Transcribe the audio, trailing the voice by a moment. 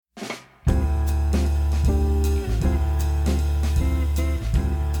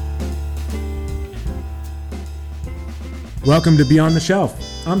Welcome to Beyond the Shelf.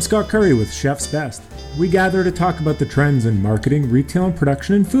 I'm Scott Curry with Chef's Best. We gather to talk about the trends in marketing, retail, and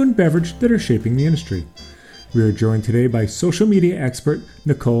production in food and beverage that are shaping the industry. We are joined today by social media expert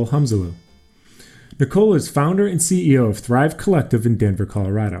Nicole Humzalu. Nicole is founder and CEO of Thrive Collective in Denver,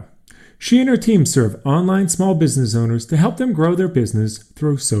 Colorado. She and her team serve online small business owners to help them grow their business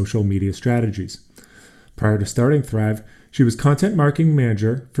through social media strategies. Prior to starting Thrive, she was content marketing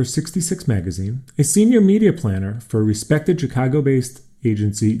manager for 66 Magazine, a senior media planner for a respected Chicago-based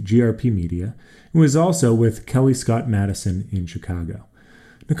agency GRP Media, and was also with Kelly Scott Madison in Chicago.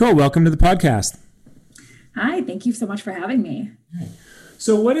 Nicole, welcome to the podcast. Hi, thank you so much for having me.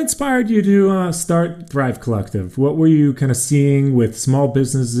 So what inspired you to start Thrive Collective? What were you kind of seeing with small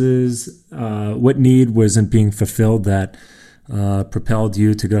businesses? What need wasn't being fulfilled that propelled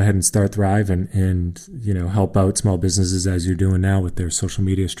you to go ahead and start Thrive and help out small businesses as you're doing now with their social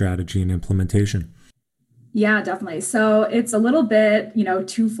media strategy and implementation? Yeah, definitely. So it's a little bit,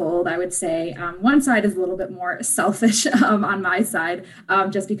 twofold, I would say. One side is a little bit more selfish on my side,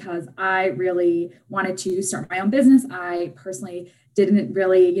 just because I really wanted to start my own business. I personally didn't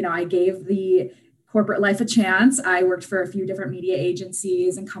really, I gave the corporate life a chance. I worked for a few different media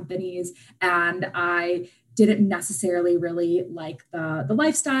agencies and companies, and I didn't necessarily really like the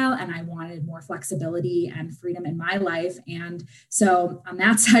lifestyle, and I wanted more flexibility and freedom in my life. And so on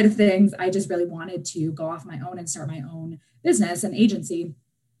that side of things, I just really wanted to go off my own and start my own business and agency.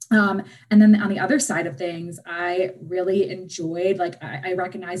 And then on the other side of things, I really enjoyed, I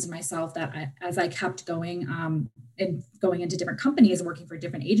recognized in myself that as I kept going and going into different companies and working for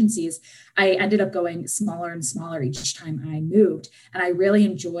different agencies, I ended up going smaller and smaller each time I moved. And I really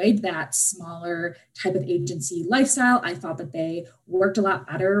enjoyed that smaller type of agency lifestyle. I thought that they worked a lot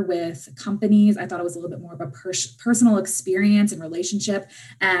better with companies. I thought it was a little bit more of a personal experience and relationship.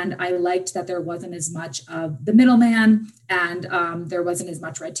 And I liked that there wasn't as much of the middleman, and there wasn't as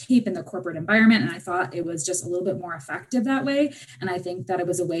much red tape in the corporate environment. And I thought it was just a little bit more effective that way. And I think that it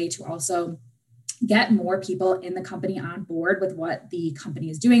was a way to also get more people in the company on board with what the company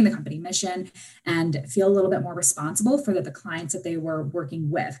is doing, the company mission, and feel a little bit more responsible for the clients that they were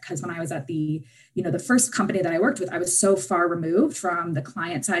working with. Because when I was at the first company that I worked with, I was so far removed from the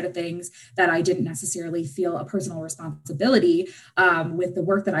client side of things that I didn't necessarily feel a personal responsibility with the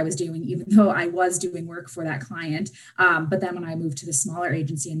work that I was doing, even though I was doing work for that client. But then when I moved to the smaller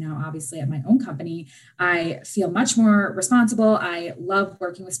agency, and now obviously at my own company, I feel much more responsible. I love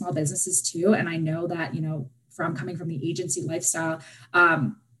working with small businesses too. And I know that, from coming from the agency lifestyle,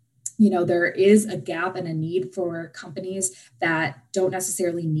 there is a gap and a need for companies that don't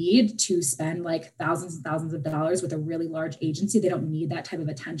necessarily need to spend like thousands and thousands of dollars with a really large agency. They don't need that type of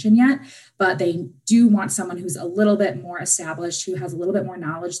attention yet, but they do want someone who's a little bit more established, who has a little bit more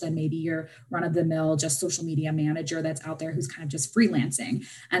knowledge than maybe your run-of-the-mill, just social media manager that's out there who's kind of just freelancing.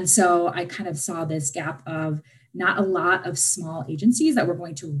 And so I kind of saw this gap of not a lot of small agencies that were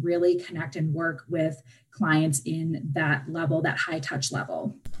going to really connect and work with clients in that level, that high touch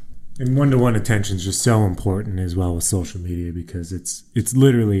level. And one-to-one attention is just so important as well with social media, because it's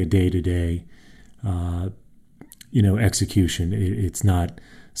literally a day-to-day, execution. It's not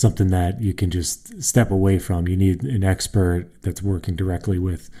something that you can just step away from. You need an expert that's working directly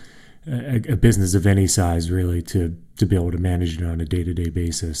with a business of any size, really, to be able to manage it on a day-to-day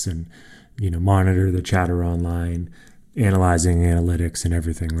basis and monitor the chatter online, analyzing analytics and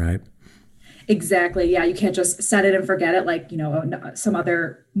everything, right? Exactly. Yeah. You can't just set it and forget it like, some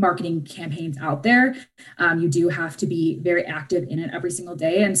other marketing campaigns out there. You do have to be very active in it every single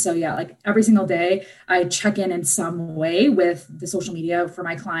day. And so, yeah, like every single day, I check in some way with the social media for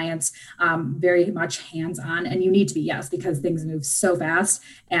my clients, very much hands-on. And you need to be, yes, because things move so fast.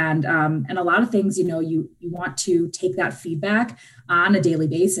 And a lot of things, you want to take that feedback on a daily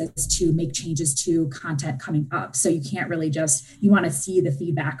basis to make changes to content coming up. So you can't really you want to see the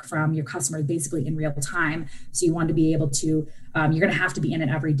feedback from your customers basically in real time. So you want to be able to, you're going to have to be in it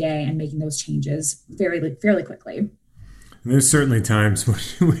every day and making those changes fairly quickly. And there's certainly times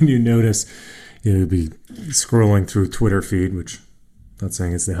when you notice, you'll be scrolling through Twitter feed, which I'm not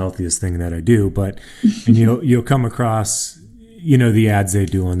saying it's the healthiest thing that I do, but and you'll come across, the ads they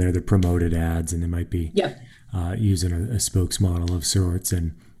do on there, the promoted ads, and they might be using a spokesmodel of sorts.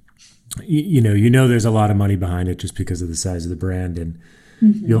 And, there's a lot of money behind it just because of the size of the brand. And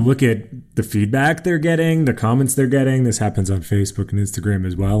you'll look at the feedback they're getting, the comments they're getting. This happens on Facebook and Instagram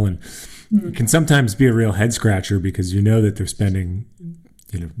as well. And it can sometimes be a real head scratcher because that they're spending,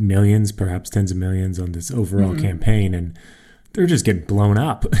 millions, perhaps tens of millions on this overall campaign. And they're just getting blown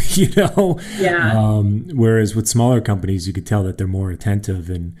up, Yeah. Whereas with smaller companies, you could tell that they're more attentive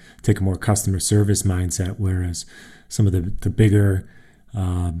and take a more customer service mindset. Whereas some of the bigger,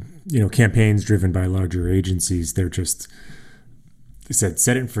 campaigns driven by larger agencies, they're just, they said,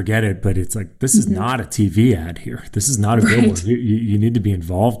 set it and forget it. But it's like, this is not a TV ad here. This is not a billboard. You need to be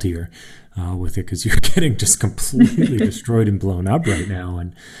involved here with it, because you're getting just completely destroyed and blown up right now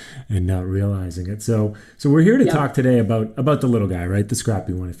and not realizing it. So we're here to talk today about the little guy, right? The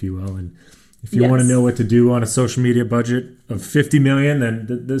scrappy one, if you will. And if you want to know what to do on a social media budget of 50 million, then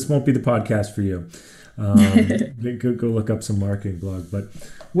this won't be the podcast for you. Go look up some marketing blog. But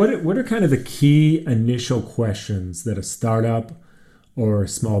what are kind of the key initial questions that a startup or a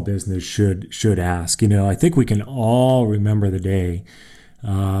small business should ask? I think we can all remember the day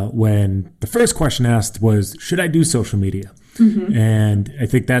when the first question asked was, should I do social media? And I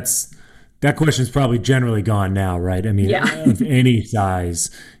think that question is probably generally gone now, right? I mean, of any size,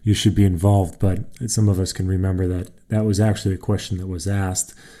 you should be involved. But some of us can remember that was actually a question that was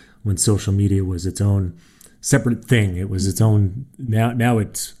asked when social media was its own separate thing. It was its own. Now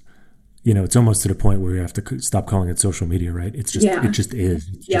it's, it's almost to the point where you have to stop calling it social media, right? It's just it just is.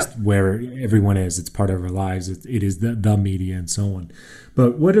 It's just where everyone is. It's part of our lives. It is the media and so on.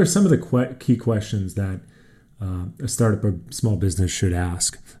 But what are some of the key questions that a startup or small business should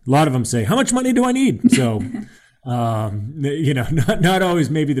ask? A lot of them say, how much money do I need? So, not always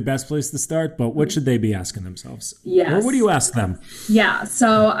maybe the best place to start, but what should they be asking themselves? Yes. Or what do you ask them? Yeah.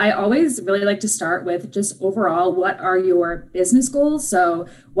 So I always really like to start with just overall, what are your business goals? So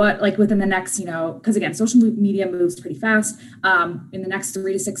what, like within the next, because again, social media moves pretty fast. In the next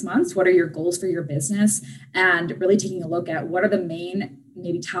 3 to 6 months, what are your goals for your business? And really taking a look at what are the main,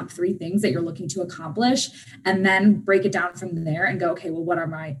 maybe top 3 things that you're looking to accomplish, and then break it down from there and go, okay, well, what are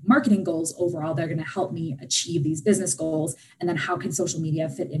my marketing goals overall? They're going to help me achieve these business goals. And then how can social media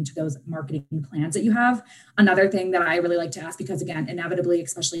fit into those marketing plans that you have? Another thing that I really like to ask, because again, inevitably,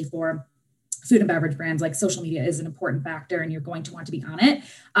 especially for food and beverage brands, like social media is an important factor and you're going to want to be on it.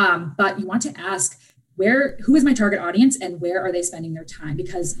 But you want to ask, who is my target audience and where are they spending their time?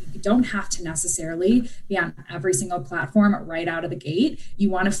 Because you don't have to necessarily be on every single platform right out of the gate.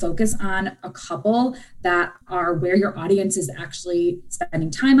 You want to focus on a couple that are where your audience is actually spending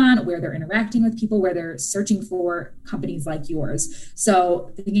time on, where they're interacting with people, where they're searching for companies like yours.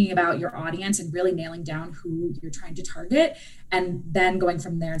 So thinking about your audience and really nailing down who you're trying to target, and then going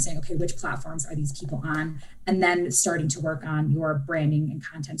from there and saying, okay, which platforms are these people on? And then starting to work on your branding and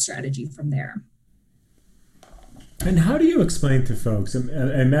content strategy from there. And how do you explain to folks, I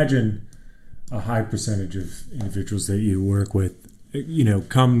imagine a high percentage of individuals that you work with,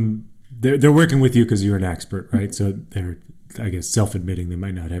 they're working with you because you're an expert, right? So they're, I guess, self-admitting they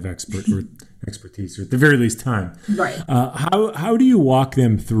might not have expertise, or at the very least time. Right. How do you walk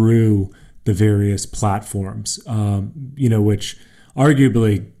them through the various platforms, which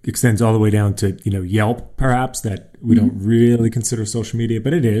arguably extends all the way down to, Yelp, perhaps, that we don't really consider social media,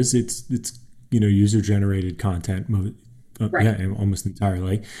 but it is. It's user-generated content, right. Almost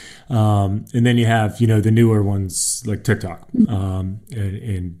entirely. And then you have, the newer ones like TikTok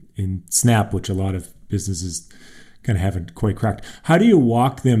and Snap, which a lot of businesses kind of haven't quite cracked. How do you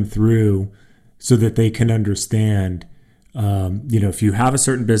walk them through so that they can understand, if you have a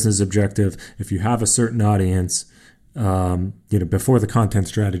certain business objective, if you have a certain audience, before the content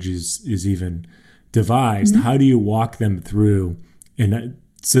strategy is even devised, how do you walk them through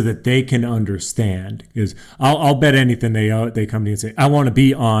so that they can understand? Because I'll bet anything they come to you and say, I want to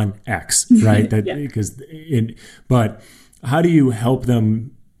be on X, right? But how do you help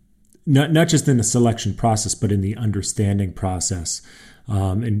them, not just in the selection process, but in the understanding process?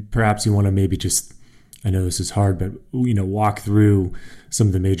 And perhaps you want to maybe just, I know this is hard, but walk through some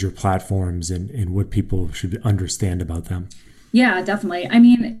of the major platforms and what people should understand about them. Yeah, definitely. I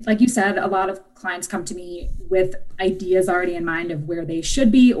mean, like you said, a lot of clients come to me with ideas already in mind of where they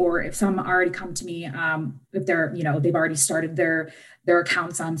should be, or if some already come to me, if they're, they've already started their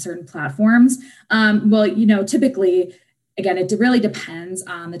accounts on certain platforms. Typically, again, it really depends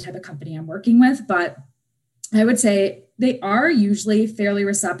on the type of company I'm working with, but I would say they are usually fairly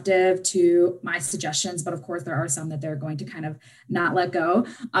receptive to my suggestions, but of course there are some that they're going to kind of not let go.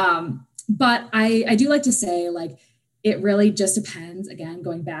 But I do like to say, like, it really just depends, again,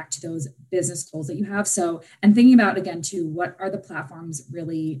 going back to those business goals that you have. So, and thinking about, again, too, what are the platforms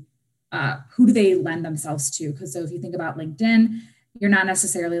really, who do they lend themselves to? Because so if you think about LinkedIn, you're not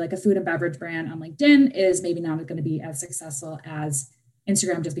necessarily like a food and beverage brand on LinkedIn is maybe not going to be as successful as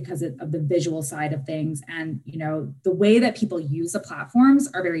Instagram, just because of the visual side of things. And, the way that people use the platforms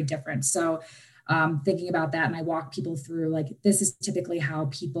are very different. So thinking about that. And I walk people through, like, this is typically how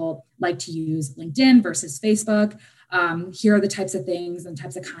people like to use LinkedIn versus Facebook. Here are the types of things and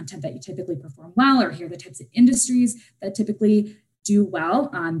types of content that you typically perform well, or here are the types of industries that typically do well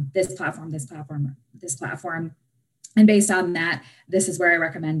on this platform, this platform, this platform. And based on that, this is where I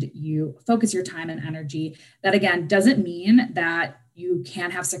recommend you focus your time and energy. That, again, doesn't mean that you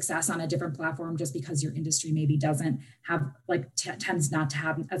can have success on a different platform just because your industry maybe doesn't have, tends not to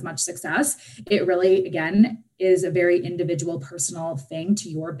have as much success. It really, again, is a very individual, personal thing to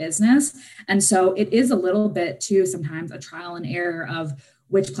your business. And so it is a little bit too, sometimes a trial and error of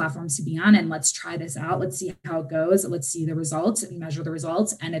which platforms to be on, and let's try this out. Let's see how it goes. Let's see the results and measure the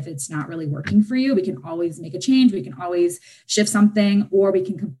results. And if it's not really working for you, we can always make a change. We can always shift something, or we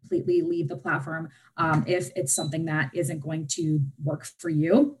can completely leave the platform if it's something that isn't going to work for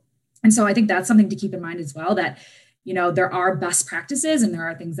you. And so I think that's something to keep in mind as well, that, you know, there are best practices and there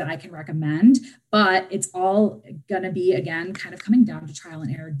are things that I can recommend, but it's all going to be, again, kind of coming down to trial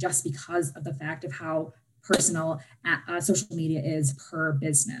and error, just because of the fact of how personal social media is per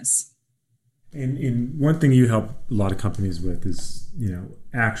business. And one thing you help a lot of companies with is, you know,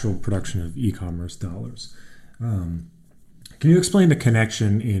 actual production of e-commerce dollars. Can you explain the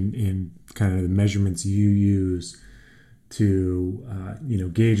connection in kind of the measurements you use to,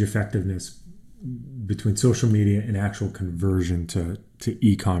 gauge effectiveness between social media and actual conversion to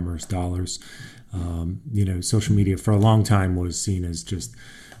e-commerce dollars? Social media for a long time was seen as just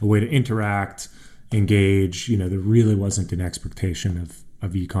a way to interact, engage. You know, there really wasn't an expectation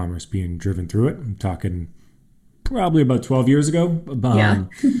of e-commerce being driven through it. I'm talking probably about 12 years ago.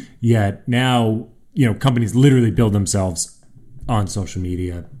 Yet now, you know, companies literally build themselves on social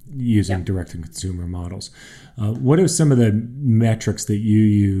media using direct-to-consumer models. What are some of the metrics that you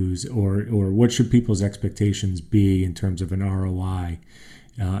use, or what should people's expectations be in terms of an ROI?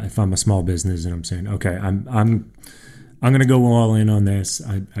 If I'm a small business and I'm saying, okay, I'm going to go all in on this.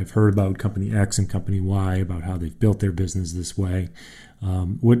 I've heard about company X and company Y, about how they've built their business this way.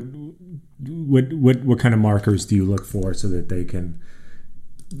 What kind of markers do you look for so that they can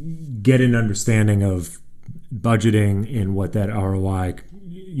get an understanding of budgeting and what that ROI,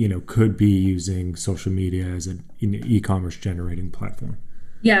 could be using social media as an e-commerce generating platform?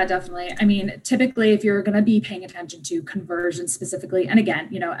 Yeah, definitely. I mean, typically, if you're going to be paying attention to conversion specifically, and again,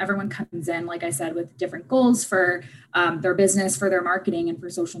 everyone comes in, like I said, with different goals for their business, for their marketing, and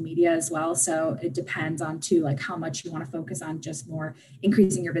for social media as well. So it depends on how much you want to focus on just more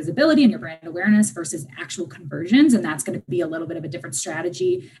increasing your visibility and your brand awareness versus actual conversions. And that's going to be a little bit of a different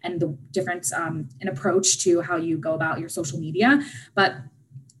strategy and the difference in approach to how you go about your social media. But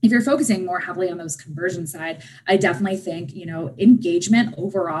if you're focusing more heavily on those conversion side, I definitely think, engagement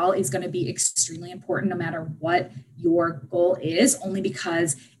overall is going to be extremely important no matter what your goal is, only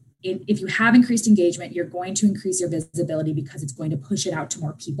because if you have increased engagement, you're going to increase your visibility because it's going to push it out to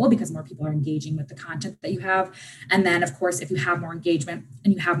more people because more people are engaging with the content that you have. And then, of course, if you have more engagement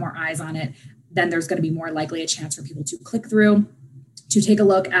and you have more eyes on it, then there's going to be more likely a chance for people to click through, to take a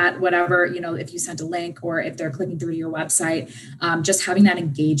look at whatever, if you sent a link or if they're clicking through to your website. Just having that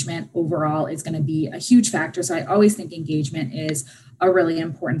engagement overall is going to be a huge factor. So I always think engagement is a really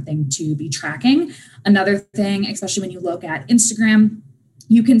important thing to be tracking. Another thing, especially when you look at Instagram,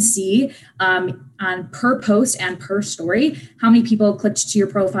 you can see on per post and per story how many people clicked to your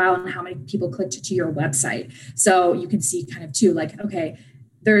profile and how many people clicked to your website. So you can see kind of too, okay,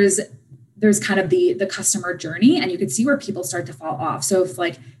 there's kind of the customer journey, and you can see where people start to fall off. So if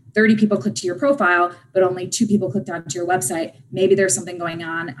 30 people clicked to your profile, but only 2 people clicked onto your website, maybe there's something going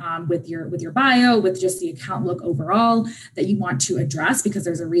on with your bio, with just the account look overall that you want to address, because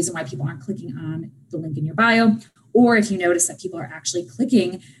there's a reason why people aren't clicking on the link in your bio. Or if you notice that people are actually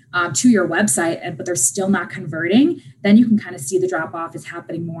clicking to your website, but they're still not converting, then you can kind of see the drop off is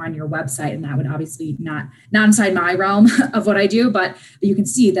happening more on your website. And that would obviously not inside my realm of what I do, but you can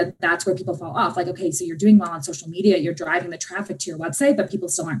see that that's where people fall off. Okay, so you're doing well on social media, you're driving the traffic to your website, but people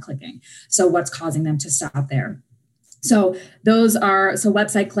still aren't clicking. So what's causing them to stop there? So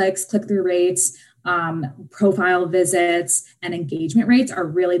website clicks, click-through rates, profile visits, and engagement rates are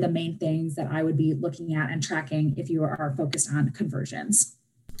really the main things that I would be looking at and tracking if you are focused on conversions.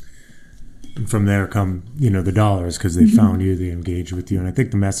 And from there come, the dollars, because they found you, they engaged with you. And I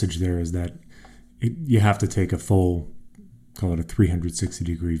think the message there is that you have to take a full, call it a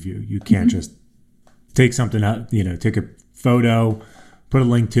 360-degree view. You can't just take something out, take a photo, put a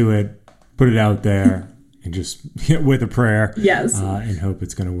link to it, put it out there, and just with a prayer, and hope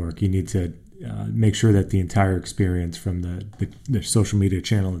it's going to work. You need to make sure that the entire experience from the social media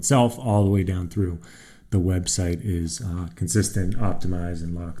channel itself all the way down through the website is consistent, optimized,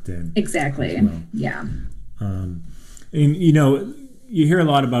 and locked in. Exactly. Well. Yeah. And you hear a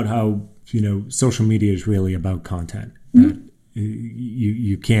lot about how social media is really about content. That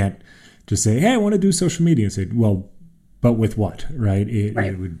you can't just say, "Hey, I want to do social media," and say, "Well, but with what?" Right?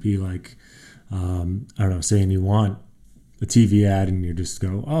 It would be like, I don't know, saying you want a TV ad, and you just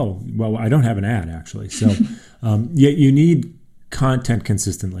go, "Oh, well, I don't have an ad actually." So, yet you need content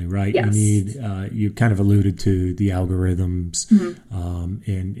consistently, right? Yes. You need, you kind of alluded to the algorithms,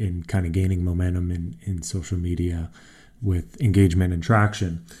 and kind of gaining momentum in social media with engagement and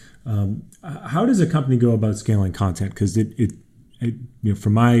traction. How does a company go about scaling content? Because it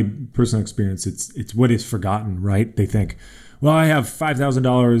from my personal experience, it's what is forgotten, right? They think, well, I have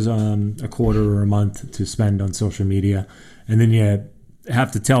 $5,000 a quarter or a month to spend on social media, and then you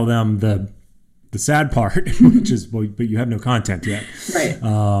have to tell them the sad part, which is, well, but you have no content yet. Right.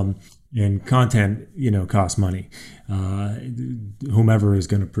 And content, costs money. Whomever is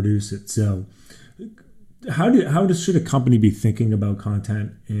going to produce it. So should a company be thinking about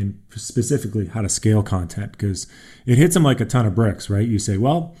content, and specifically how to scale content? Because it hits them like a ton of bricks, right? You say,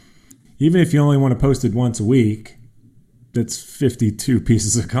 well, even if you only want to post it once a week, that's 52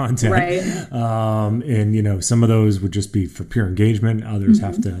 pieces of content. Right. And some of those would just be for pure engagement. Others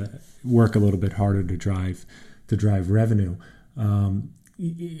have to work a little bit harder to drive revenue.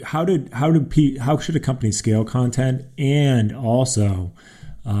 How should a company scale content? And also,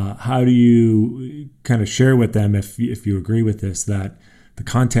 how do you kind of share with them, if you agree with this, that the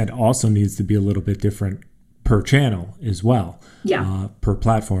content also needs to be a little bit different per channel as well? Yeah. Per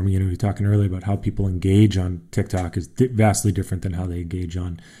platform. You were talking earlier about how people engage on TikTok is vastly different than how they engage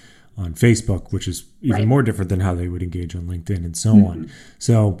on Facebook, which is even more different than how they would engage on LinkedIn, and so on.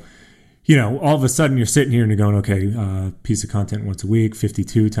 So, all of a sudden you're sitting here and you're going, okay, piece of content once a week,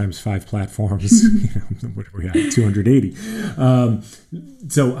 52 times 5 platforms, what are we at, 280.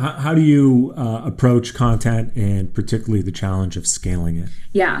 So how do you approach content, and particularly the challenge of scaling it?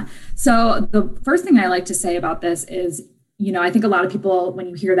 Yeah. So the first thing I like to say about this is, I think a lot of people, when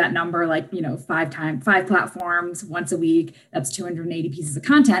you hear that number, like, 5 platforms once a week, that's 280 pieces of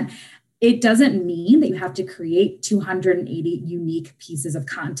content. It doesn't mean that you have to create 280 unique pieces of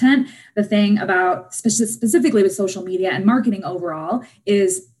content. The thing about specifically with social media and marketing overall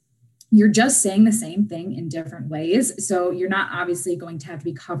is you're just saying the same thing in different ways. So you're not obviously going to have to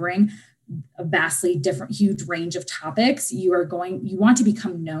be covering a vastly different, huge range of topics. You want to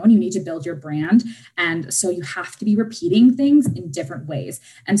become known, you need to build your brand. And so you have to be repeating things in different ways.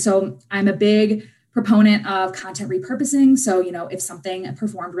 And so I'm a big proponent of content repurposing. So, if something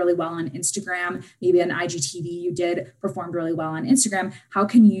performed really well on Instagram, maybe an IGTV you did performed really well on Instagram, how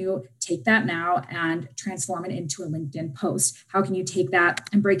can you take that now and transform it into a LinkedIn post? How can you take that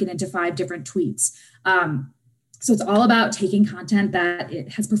and break it into 5 different tweets? So it's all about taking content that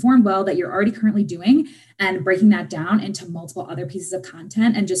it has performed well, that you're already currently doing, and breaking that down into multiple other pieces of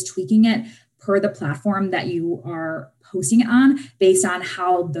content and just tweaking it per the platform that you are posting it on, based on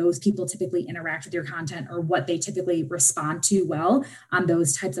how those people typically interact with your content or what they typically respond to well on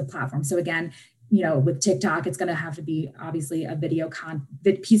those types of platforms. So again, with TikTok, it's going to have to be obviously a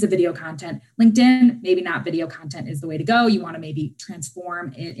piece of video content. LinkedIn, maybe not video content is the way to go. You want to maybe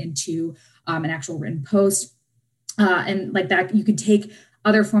transform it into an actual written post. And like that, you can take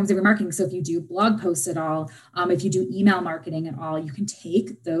other forms of remarketing. So if you do blog posts at all, if you do email marketing at all, you can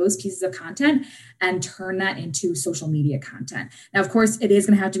take those pieces of content and turn that into social media content. Now, of course, it is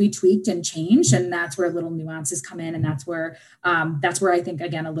going to have to be tweaked and changed. And that's where little nuances come in. And that's where I think,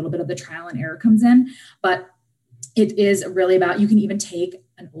 again, a little bit of the trial and error comes in. But it is really about, you can even take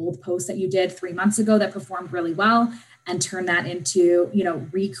an old post that you did 3 months ago that performed really well and turn that into,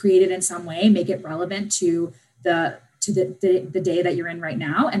 recreate it in some way, make it relevant to the day that you're in right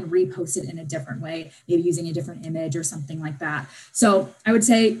now, and repost it in a different way, maybe using a different image or something like that. So I would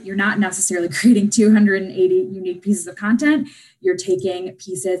say you're not necessarily creating 280 unique pieces of content. You're taking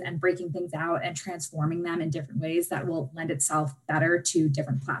pieces and breaking things out and transforming them in different ways that will lend itself better to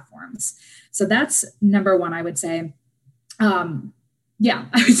different platforms. So that's number one, I would say. I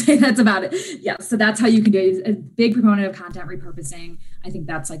would say that's about it. Yeah. So that's how you can do it. A big proponent of content repurposing. I think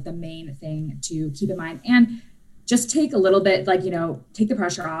that's like the main thing to keep in mind. And just take a little bit, take the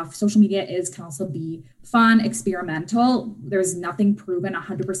pressure off. Social media can also be fun, experimental. There's nothing proven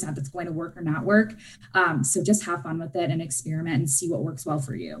 100% that's going to work or not work. So just have fun with it and experiment and see what works well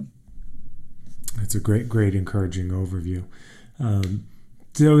for you. That's a great encouraging overview.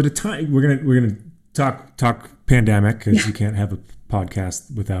 So the time we're gonna talk pandemic, because you can't have a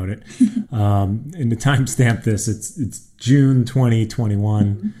podcast without it. And to timestamp this, it's June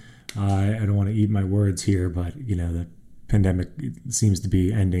 2021. I don't want to eat my words here, but the pandemic seems to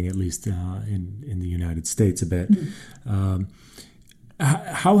be ending, at least in the United States, a bit.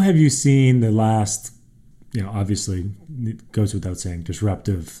 How have you seen the last, obviously it goes without saying,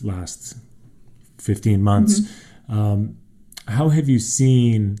 disruptive last 15 months? How have you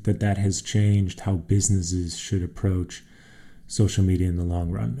seen that has changed how businesses should approach social media in the long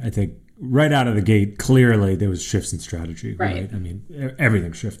run? I think right out of the gate, clearly there was shifts in strategy, right? I mean,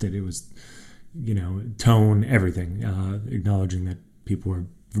 everything shifted. It was, tone, everything, acknowledging that people were,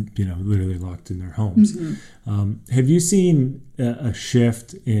 literally locked in their homes. Have you seen a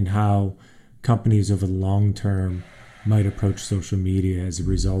shift in how companies over the long term might approach social media as a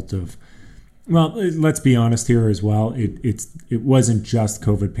result of, well, let's be honest here as well. It wasn't just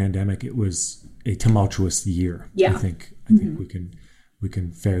COVID pandemic. It was a tumultuous year. Yeah. I think we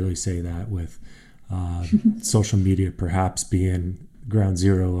can fairly say that, with social media perhaps being ground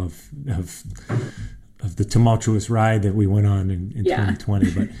zero of the tumultuous ride that we went on in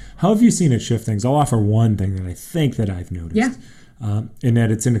 2020. But how have you seen it shift things? I'll offer one thing that I think that I've noticed, in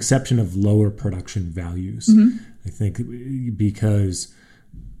that it's an exception of lower production values. I think because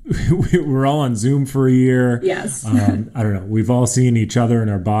we're all on Zoom for a year. Yes. I don't know. We've all seen each other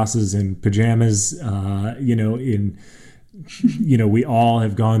and our bosses in pajamas, we all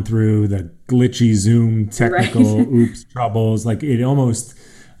have gone through the glitchy Zoom technical oops troubles. Like, it almost,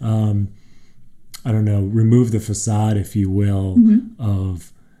 remove the facade, if you will,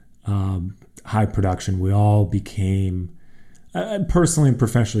 of high production. We all became, personally and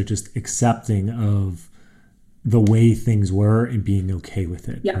professionally, just accepting of the way things were and being okay with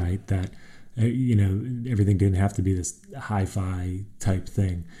it, right? That, everything didn't have to be this hi-fi type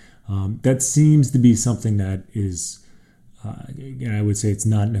thing. That seems to be something that is, I would say it's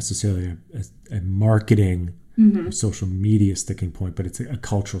not necessarily a marketing social media sticking point, but it's a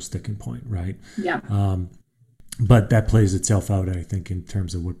cultural sticking point, right? Yeah. But that plays itself out, I think, in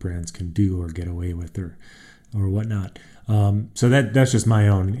terms of what brands can do or get away with or whatnot. So that's just my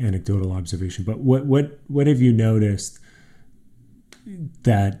own anecdotal observation. But what have you noticed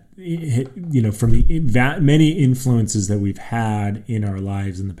that, from the many influences that we've had in our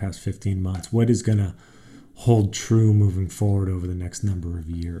lives in the past 15 months, what is going to hold true moving forward over the next number of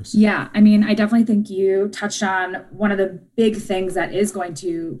years? Yeah, I mean, I definitely think you touched on one of the big things that is going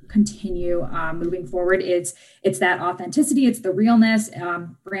to continue moving forward. It's that authenticity, it's the realness,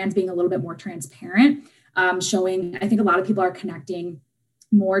 brands being a little bit more transparent, showing, I think a lot of people are connecting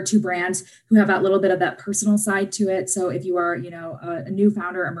more to brands who have that little bit of that personal side to it. So if you are, a new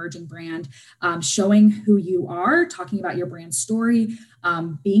founder, emerging brand, showing who you are, talking about your brand story,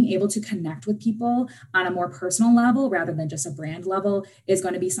 being able to connect with people on a more personal level rather than just a brand level is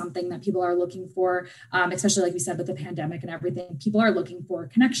going to be something that people are looking for, especially like we said with the pandemic and everything. People are looking for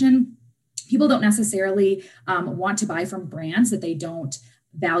connection. People don't necessarily want to buy from brands that they don't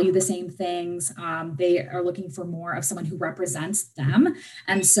value the same things. They are looking for more of someone who represents them.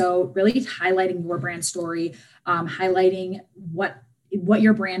 And so really highlighting your brand story, highlighting what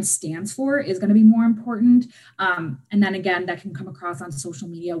your brand stands for is going to be more important. And then again, that can come across on social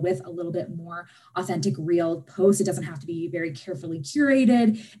media with a little bit more authentic, real posts. It doesn't have to be very carefully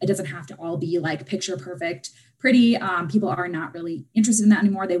curated. It doesn't have to all be like picture perfect, pretty. People are not really interested in that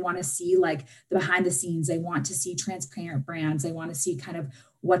anymore. They want to see like the behind the scenes. They want to see transparent brands. They want to see kind of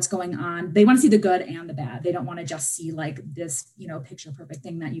what's going on. They want to see the good and the bad. They don't want to just see like this, picture perfect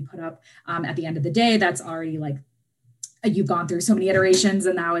thing that you put up at the end of the day. That's already like, you've gone through so many iterations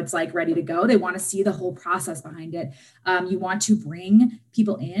and now it's like ready to go. They want to see the whole process behind it. You want to bring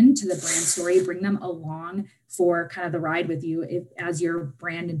people into the brand story, bring them along for kind of the ride with you as your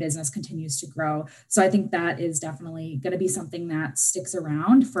brand and business continues to grow. So I think that is definitely going to be something that sticks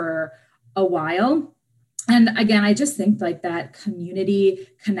around for a while. And again, I just think like that community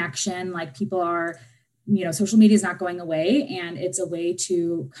connection, like people are, social media is not going away, and it's a way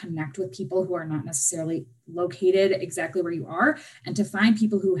to connect with people who are not necessarily located exactly where you are, and to find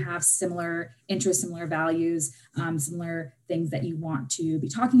people who have similar interests, similar values, similar things that you want to be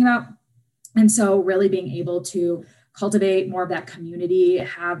talking about. And so really being able to cultivate more of that community,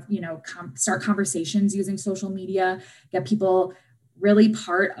 have, start conversations using social media, get people really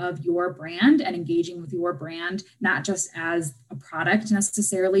part of your brand and engaging with your brand, not just as a product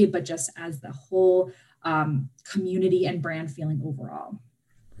necessarily, but just as the whole community and brand feeling overall.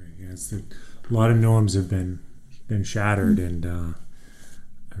 Right. Yes, a lot of norms have been shattered, and I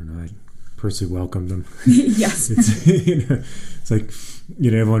don't know. I personally welcome them. Yes, it's like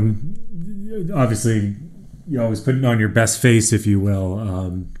everyone. Obviously, you always put on your best face, if you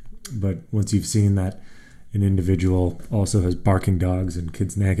will. But once you've seen that, an individual also has barking dogs and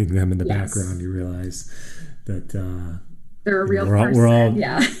kids nagging them in the Yes. background, you realize that They're a real we're all, person. we're all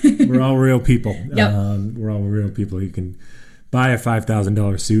Yeah. we're all real people. Yep. We're all real people. You can buy a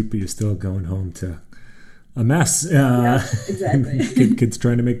 $5,000 suit, but you're still going home to a mess. Yeah, exactly. Kids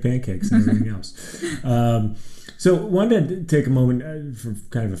trying to make pancakes and everything else. So wanted to take a moment for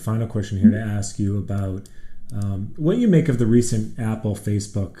kind of a final question here to ask you about what you make of the recent Apple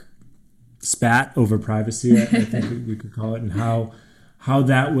Facebook spat over privacy, I think we could call it, and how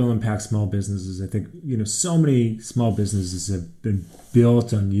that will impact small businesses. I think, so many small businesses have been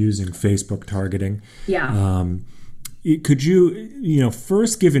built on using Facebook targeting. Yeah. Could you,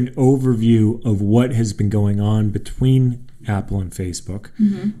 first give an overview of what has been going on between Apple and Facebook?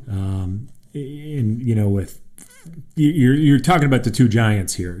 And, with you're talking about the two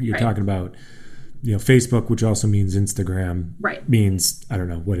giants here. You're talking about, Facebook, which also means Instagram, Right. means, I don't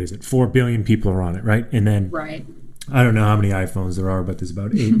know, what is it? 4 billion people are on it, right? And then Right. I don't know how many iPhones there are, but there's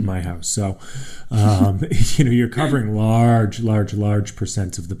about 8 in my house. So, you're covering large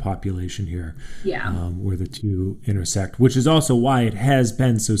percents of the population here. Yeah. Where the two intersect, which is also why it has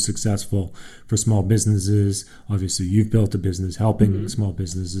been so successful for small businesses. Obviously, you've built a business helping small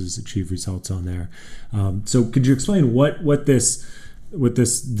businesses achieve results on there. So could you explain what this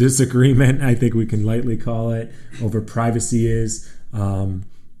disagreement, I think we can lightly call it, over privacy is,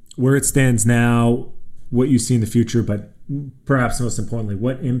 where it stands now, what you see in the future, but perhaps most importantly,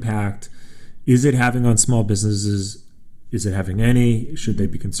 what impact is it having on small businesses? Is it having any? Should they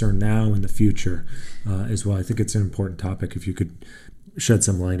be concerned now in the future as well? I think it's an important topic if you could shed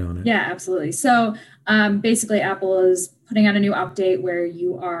some light on it. Yeah, absolutely. So basically, Apple is putting out a new update where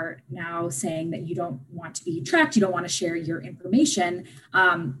you are now saying that you don't want to be tracked, you don't want to share your information.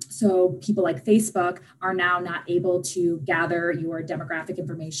 So people like Facebook are now not able to gather your demographic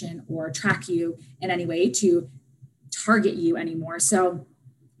information or track you in any way to target you anymore. So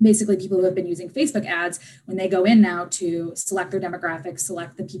basically, people who have been using Facebook ads, when they go in now to select their demographics,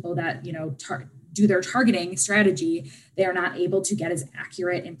 select the people that, do their targeting strategy, they are not able to get as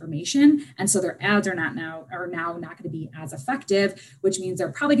accurate information. And so their ads are now not going to be as effective, which means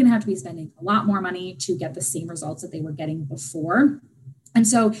they're probably going to have to be spending a lot more money to get the same results that they were getting before. And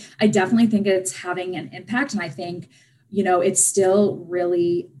so I definitely think it's having an impact. And I think, it's still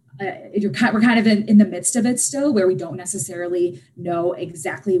really we're kind of in the midst of it still, where we don't necessarily know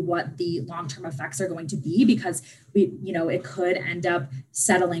exactly what the long-term effects are going to be, because it could end up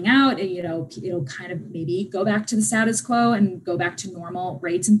settling out. It'll kind of maybe go back to the status quo and go back to normal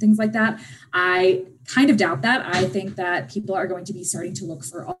rates and things like that. I kind of doubt that. I think that people are going to be starting to look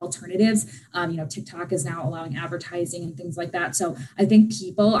for alternatives. TikTok is now allowing advertising and things like that. So I think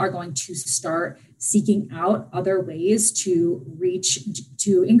people are going to start seeking out other ways to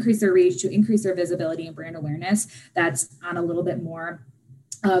increase their reach, to increase their visibility and brand awareness. That's on a little bit more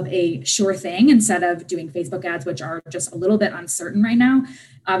of a sure thing instead of doing Facebook ads, which are just a little bit uncertain right now.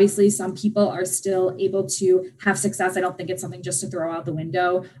 Obviously, some people are still able to have success. I don't think it's something just to throw out the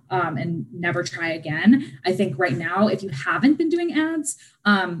window and never try again. I think right now, if you haven't been doing ads,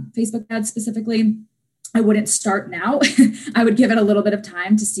 Facebook ads specifically, I wouldn't start now. I would give it a little bit of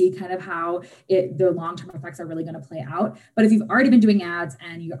time to see kind of how the long-term effects are really going to play out. But if you've already been doing ads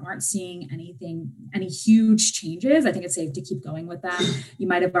and you aren't seeing any huge changes, I think it's safe to keep going with that. You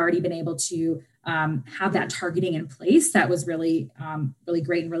might have already been able to have that targeting in place that was really, really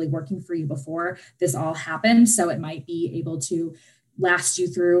great and really working for you before this all happened. So it might be able to last you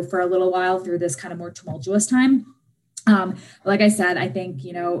through for a little while through this kind of more tumultuous time. Like I said, I think,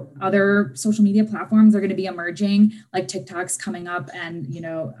 other social media platforms are going to be emerging, like TikTok's coming up and,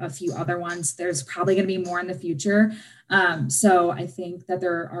 a few other ones. There's probably going to be more in the future. So I think that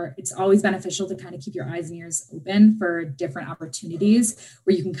it's always beneficial to kind of keep your eyes and ears open for different opportunities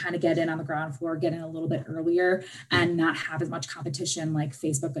where you can kind of get in on the ground floor, get in a little bit earlier and not have as much competition like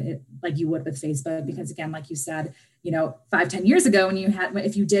you would with Facebook. Because again, like you said, 5-10 years ago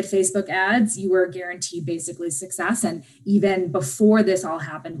if you did Facebook ads, you were guaranteed basically success. And even before this all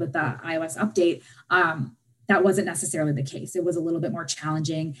happened with the iOS update, that wasn't necessarily the case. It was a little bit more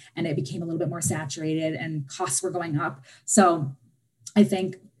challenging and it became a little bit more saturated and costs were going up. So I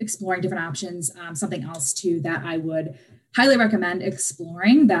think exploring different options, something else too that I would highly recommend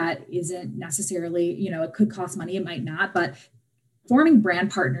exploring that isn't necessarily, it could cost money, it might not, but forming brand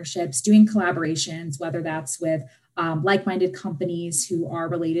partnerships, doing collaborations, whether that's with like-minded companies who are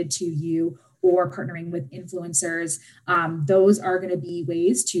related to you or partnering with influencers. Those are going to be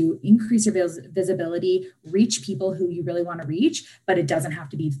ways to increase your visibility, reach people who you really want to reach, but it doesn't have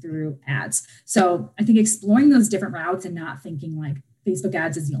to be through ads. So I think exploring those different routes and not thinking like, Facebook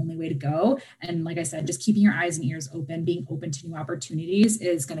ads is the only way to go. And like I said, just keeping your eyes and ears open, being open to new opportunities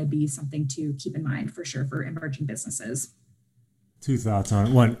is going to be something to keep in mind for sure for emerging businesses. Two thoughts on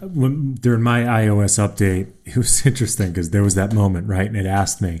it. One, during my iOS update, it was interesting because there was that moment, right? And it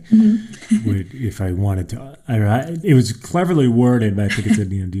asked me if I wanted to. It was cleverly worded, but I think it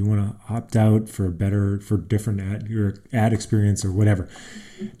said, do you want to opt out for different your ad experience or whatever?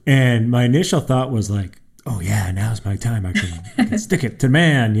 And my initial thought was like, oh yeah, now's my time. I can stick it to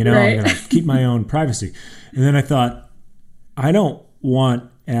man. Right. I'm going to keep my own privacy. And then I thought, I don't want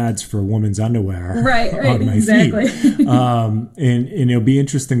ads for women's underwear on my feed. And it'll be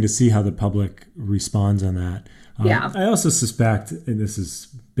interesting to see how the public responds on that. I also suspect, and this is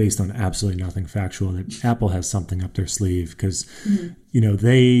based on absolutely nothing factual, that Apple has something up their sleeve because,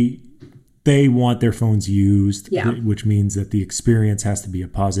 they want their phones used, which means that the experience has to be a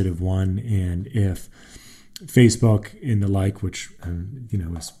positive one. And if Facebook and the like, which,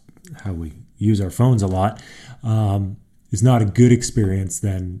 is how we use our phones a lot, is not a good experience,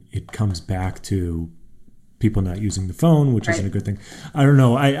 then it comes back to people not using the phone, which isn't a good thing. I don't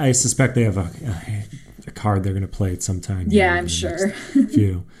know. I suspect they have a card they're going to play at some time. Yeah, I'm sure.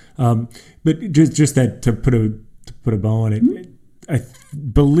 Few. But just that to put a bow on it, I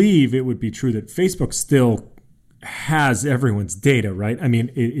believe it would be true that Facebook still has everyone's data, right? I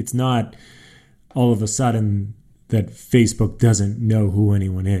mean, it's not all of a sudden that Facebook doesn't know who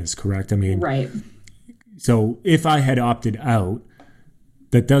anyone is, correct? I mean, right. So if I had opted out,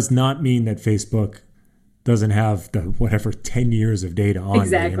 that does not mean that Facebook doesn't have the 10 years of data on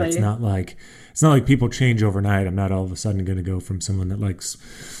me. And it's not like people change overnight. I'm not all of a sudden going to go from someone that likes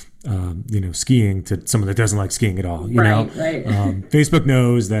skiing to someone that doesn't like skiing at all. Right. Facebook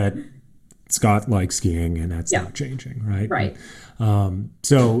knows that Scott likes skiing, and that's not changing, right? Right.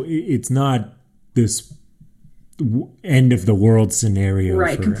 So it's not this end of the world scenario,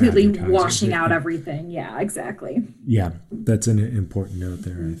 right? Completely washing out everything. Yeah, exactly. Yeah, that's an important note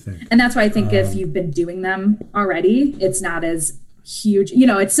there, I think. And that's why I think if you've been doing them already, it's not as huge.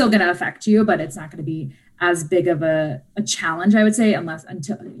 It's still going to affect you, but it's not going to be as big of a challenge, I would say,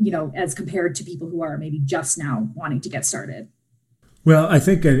 as compared to people who are maybe just now wanting to get started. Well, I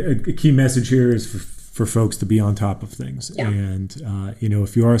think a key message here is for folks to be on top of things. Yeah. And,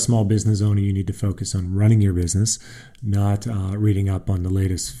 if you are a small business owner, you need to focus on running your business, not reading up on the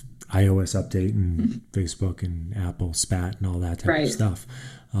latest iOS update and Facebook and Apple spat and all that type of stuff.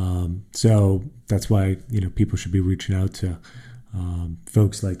 So that's why, people should be reaching out to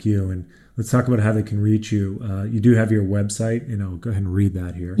folks like you. And let's talk about how they can reach you. You do have your website, and I'll go ahead and read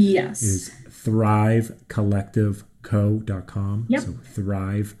that here. Yes. It is thrivecollectiveco.com. Yep. So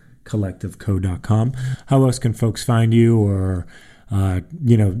thrivecollectiveco.com. How else can folks find you or,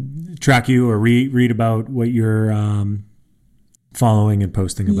 track you or read about what you're following and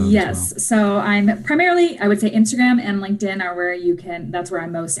posting about? Yes. So I'm primarily, I would say Instagram and LinkedIn are where that's where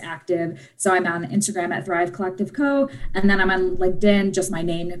I'm most active. So I'm on Instagram at Thrive Collective Co. And then I'm on LinkedIn, just my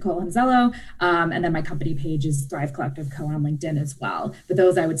name, Nicole Hanzello. And then my company page is Thrive Collective Co. on LinkedIn as well. But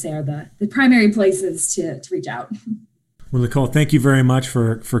those I would say are the primary places to reach out. Well, Nicole, thank you very much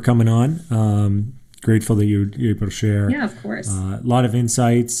for coming on. Grateful that you're able to share. Yeah, of course. A lot of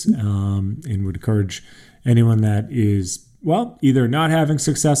insights, and would encourage anyone that is, either not having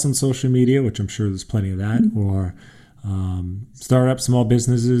success on social media, which I'm sure there's plenty of that, or start up small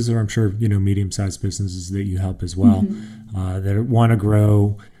businesses, or I'm sure, medium-sized businesses that you help as well, that want to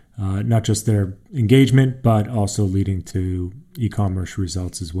grow not just their engagement, but also leading to e-commerce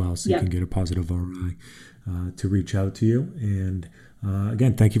results as well. So you can get a positive ROI to reach out to you. And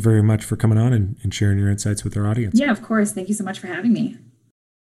again, thank you very much for coming on and sharing your insights with our audience. Yeah, of course. Thank you so much for having me.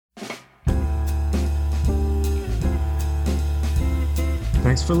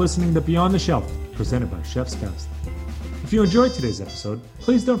 Thanks for listening to Beyond the Shelf, presented by Chef's Best. If you enjoyed today's episode,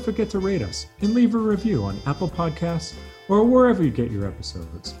 please don't forget to rate us and leave a review on Apple Podcasts or wherever you get your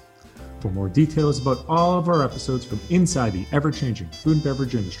episodes. For more details about all of our episodes from inside the ever-changing food and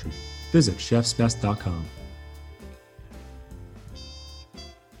beverage industry, visit chefsbest.com.